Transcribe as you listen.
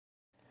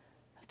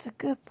That's a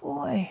good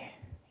boy.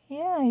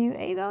 Yeah, you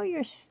ate all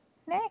your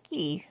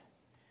snacky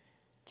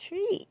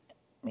treat.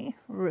 Let me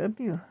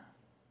rub you.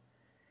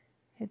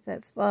 Hit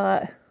that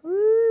spot.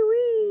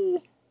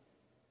 Woo-wee.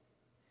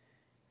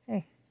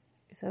 Okay,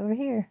 it's over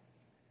here.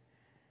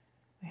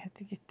 We have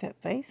to get that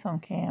face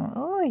on cam.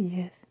 Oh,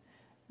 yes.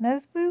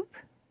 Nose boop.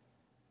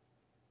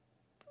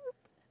 Boop.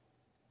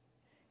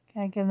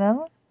 Can I get another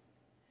one?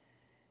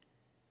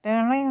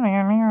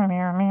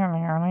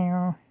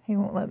 He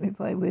won't let me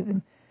play with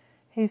him.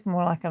 He's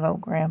more like an old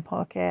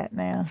grandpa cat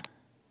now.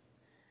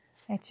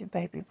 That's your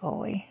baby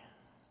boy.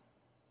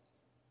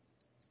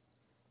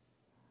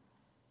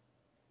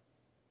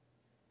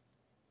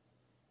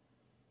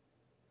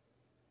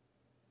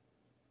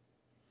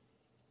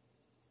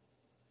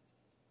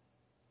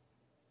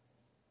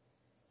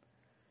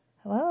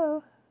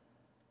 Hello?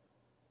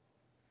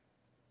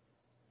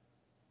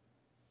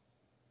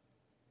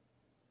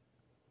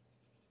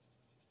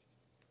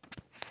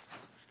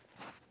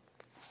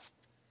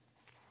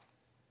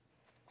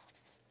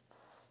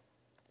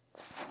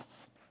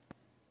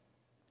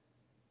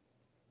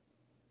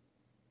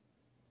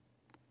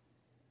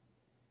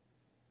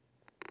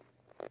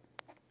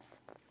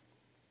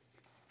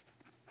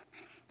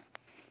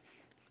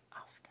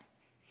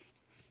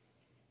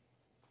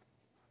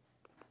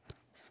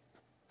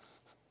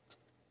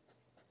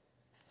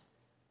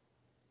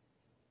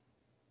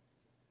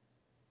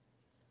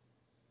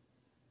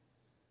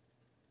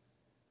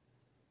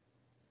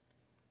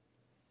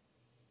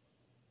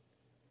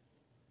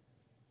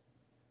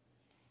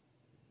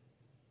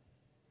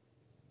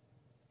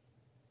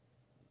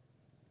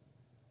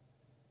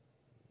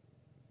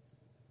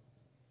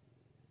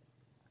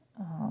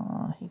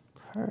 Oh, he's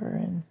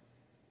purring.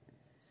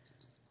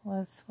 What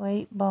a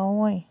sweet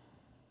boy.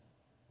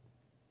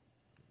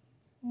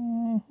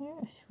 Yeah, you're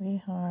a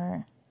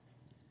sweetheart.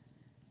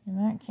 You're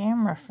not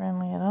camera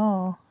friendly at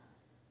all.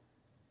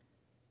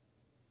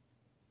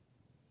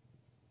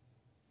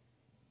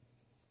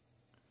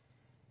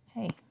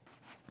 Hey.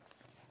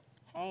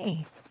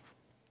 Hey.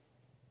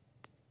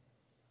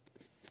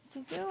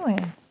 What you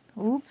doing?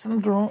 Oops, I'm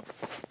drunk.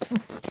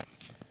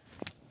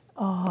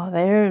 Oh,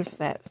 there's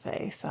that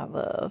face I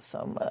love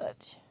so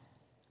much.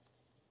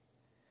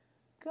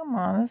 Come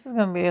on, this is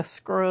going to be a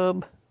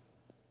scrub.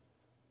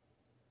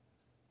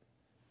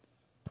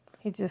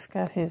 He just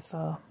got his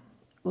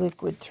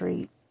liquid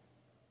treat.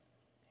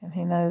 And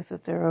he knows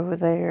that they're over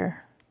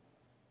there.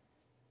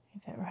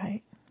 Is that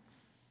right?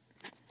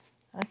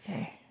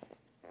 Okay.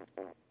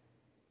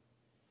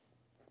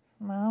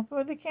 Smile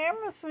for the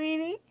camera,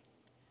 sweetie.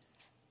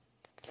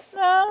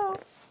 No.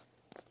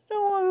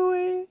 Don't walk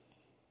away.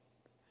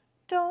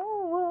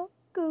 Don't walk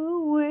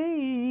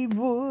away,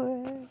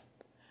 boy.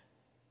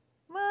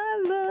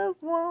 My love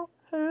won't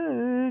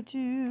hurt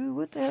you.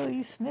 What the hell are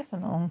you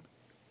sniffing on?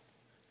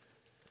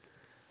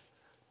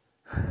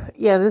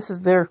 Yeah, this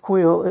is their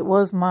quilt. It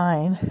was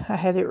mine. I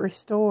had it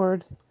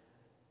restored.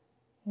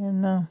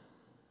 And I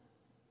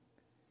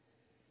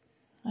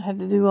had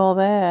to do all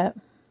that.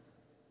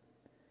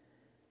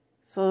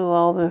 So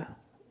all the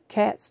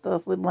cat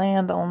stuff would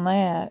land on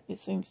that. It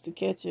seems to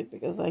catch it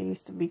because I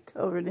used to be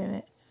covered in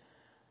it.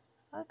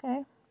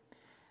 Okay.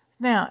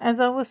 Now,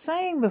 as I was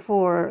saying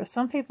before,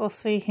 some people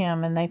see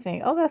him and they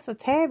think, oh, that's a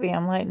tabby.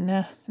 I'm like,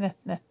 no, no,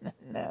 no, no,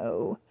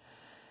 no.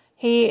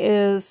 He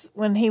is,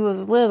 when he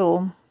was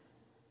little,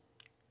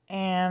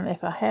 and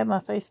if I had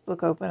my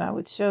Facebook open, I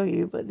would show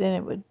you, but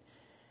then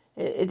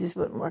it just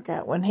wouldn't work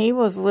out. When he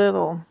was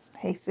little,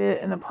 he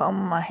fit in the palm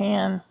of my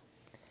hand,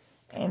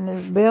 and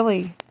his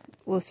belly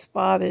was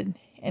spotted,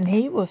 and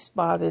he was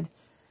spotted.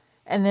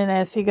 And then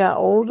as he got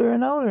older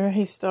and older,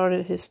 his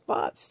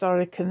spots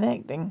started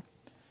connecting.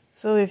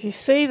 So if you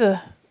see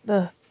the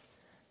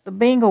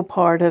bingle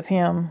part of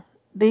him,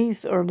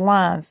 these are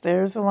lines.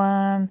 There's a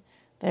line,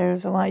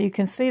 there's a line. You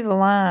can see the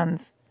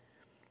lines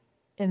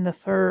in the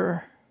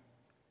fur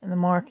and the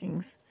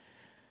markings.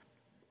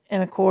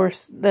 And of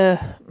course,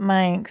 the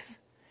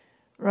Manx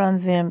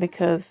runs in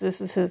because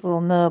this is his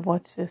little nub.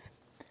 Watch this.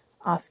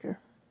 Oscar.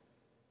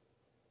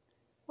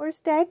 Where's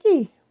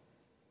Daddy?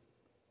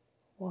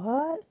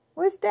 What?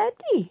 Where's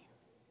Daddy?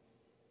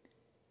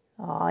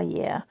 Oh,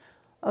 yeah.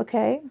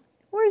 Okay.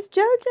 Where's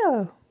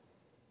Jojo?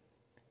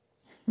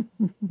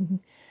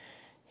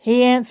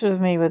 He answers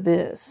me with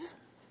this.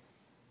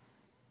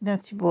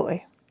 Don't you,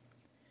 boy?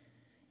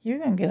 You're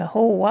going to get a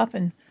whole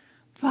whopping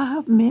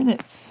 5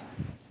 minutes.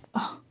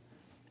 Oh,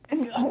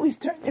 and you always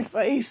turn your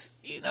face.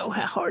 You know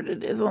how hard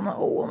it is on the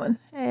old woman.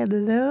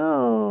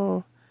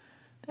 Hello.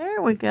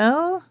 There we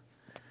go.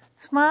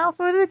 Smile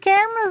for the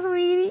camera,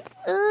 sweetie.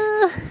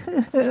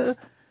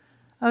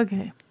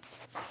 Okay.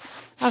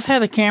 I've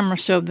had a camera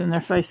shoved in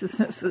their faces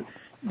since the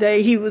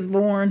day he was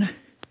born.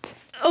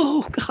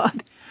 Oh,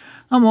 God.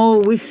 I'm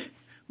old. We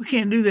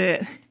can't do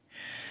that.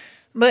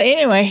 But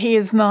anyway, he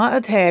is not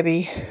a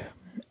tabby.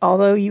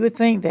 Although you would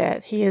think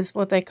that. He is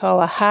what they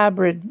call a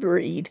hybrid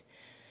breed.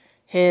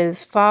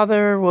 His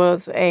father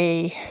was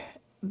a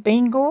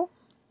Bengal.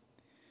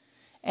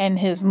 And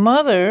his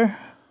mother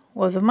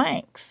was a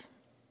Manx.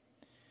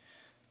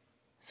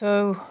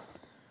 So,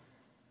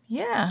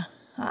 Yeah,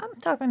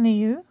 I'm talking to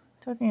you.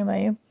 Talking about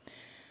you.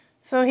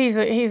 So he's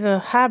a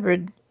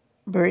hybrid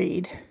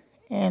breed,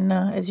 and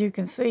as you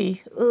can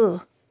see,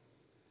 ugh.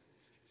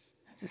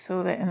 Just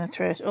throw that in the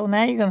trash. Oh,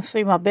 now you're gonna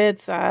see my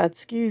bedside.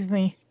 Excuse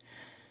me.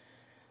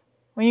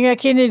 When you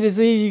got kidney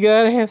disease, you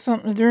gotta have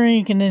something to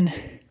drink, and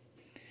then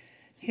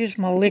here's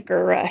my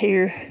liquor right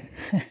here.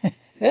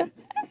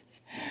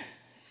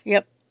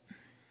 Yep,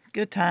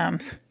 good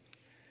times.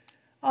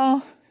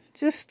 Oh,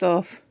 just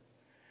stuff.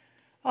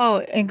 Oh,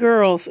 and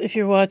girls, if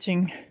you're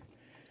watching,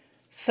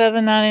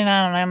 $7.99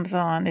 on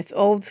Amazon. It's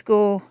old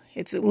school.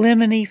 It's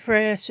lemony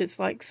fresh. It's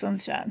like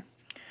sunshine.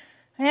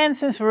 And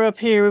since we're up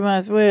here, we might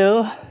as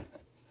well.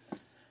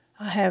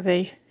 I have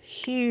a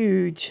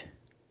huge.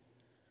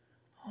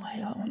 Oh, I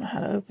don't know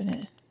how to open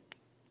it.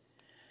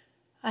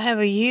 I have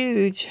a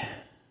huge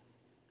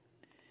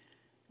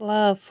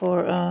love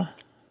for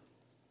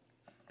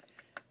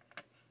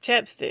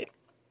chapstick.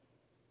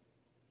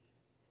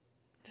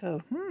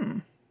 So,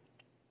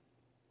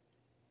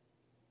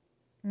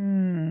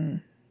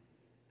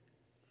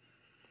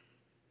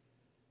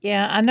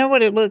 yeah, I know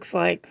what it looks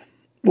like.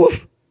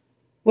 Woof!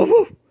 Woof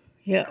woof!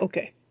 Yeah,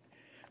 okay.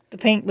 The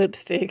pink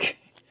lipstick.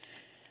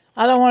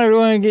 I don't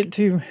want to get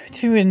too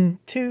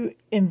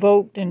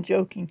invoked and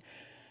joking.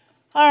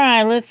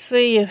 Alright, let's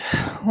see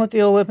what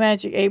the old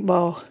Magic 8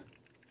 Ball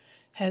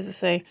has to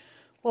say.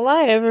 Will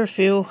I ever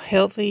feel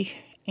healthy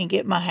and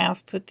get my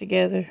house put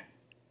together?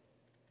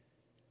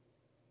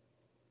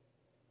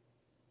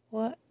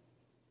 What?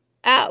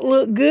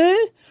 Outlook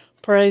good?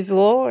 Praise the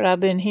Lord. I've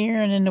been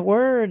hearing in the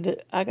Word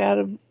that I got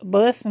a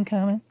blessing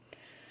coming.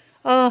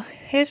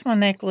 Here's my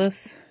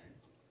necklace.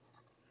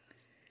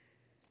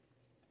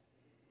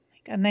 I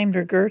think I named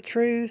her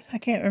Gertrude. I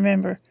can't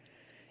remember.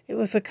 It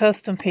was a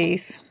custom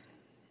piece.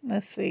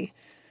 Let's see.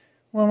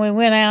 When we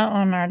went out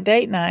on our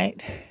date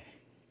night,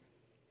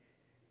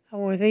 I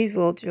wore these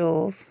little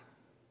jewels.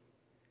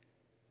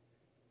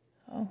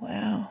 Oh,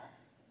 wow.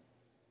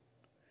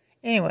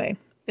 Anyway,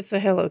 it's a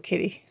Hello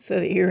Kitty set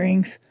of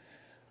earrings.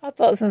 I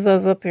thought since I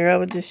was up here, I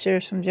would just share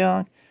some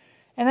junk.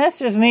 And that's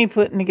just me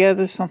putting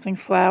together something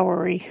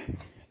flowery.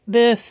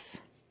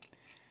 This,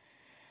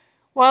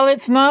 while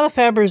it's not a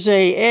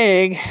Fabergé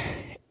egg,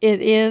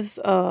 it is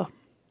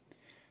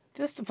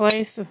just a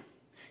place to,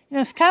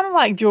 it's kind of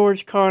like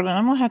George Carlin.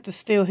 I'm going to have to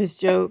steal his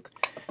joke.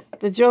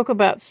 The joke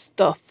about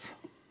stuff.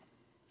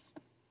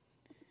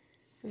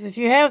 Because if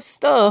you have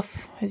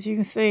stuff, as you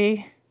can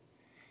see,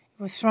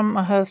 it was from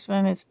my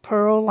husband. It's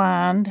pearl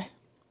lined.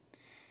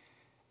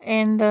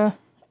 And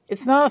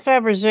it's not a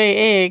Fabergé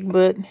egg,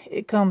 but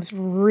it comes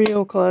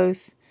real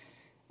close.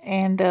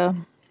 And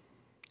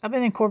I've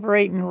been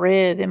incorporating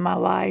red in my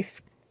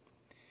life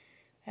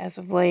as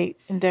of late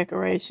in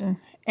decoration.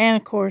 And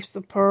of course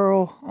the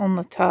pearl on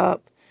the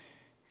top.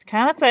 It's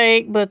kind of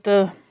fake, but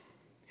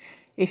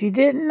if you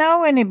didn't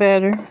know any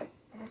better,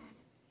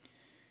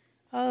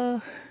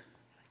 can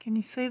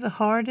you see the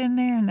heart in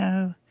there?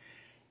 No,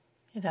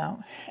 you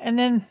don't. And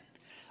then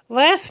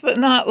last but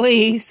not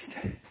least,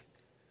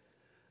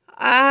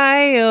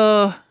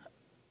 I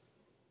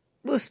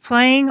was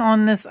playing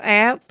on this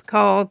app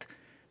called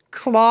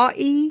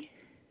Clawee.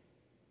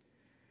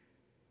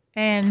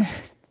 And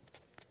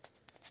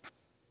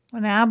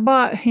when I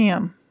bought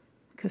him,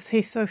 because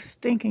he's so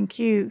stinking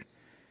cute,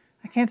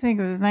 I can't think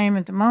of his name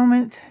at the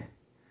moment,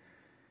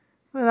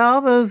 but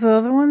all those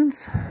other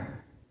ones,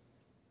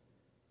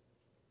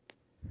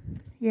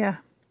 yeah.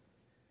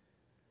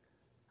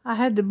 I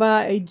had to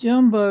buy a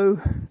jumbo.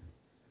 I'm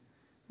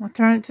going to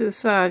turn it to the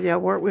side. Y'all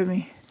work with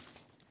me.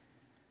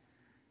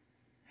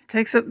 It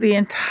takes up the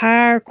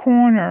entire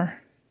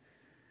corner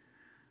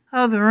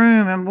of the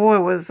room, and boy,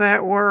 was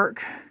that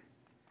work.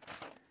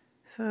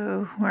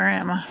 So, where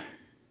am I?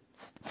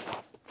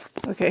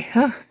 Okay.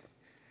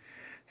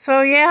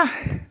 So,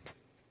 yeah.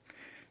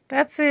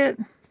 That's it.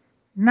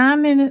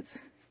 9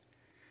 minutes.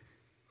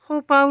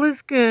 Hope all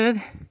is good.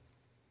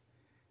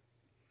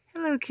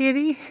 Hello,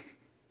 kitty.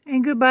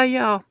 And goodbye,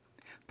 y'all.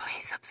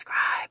 Please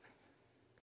subscribe.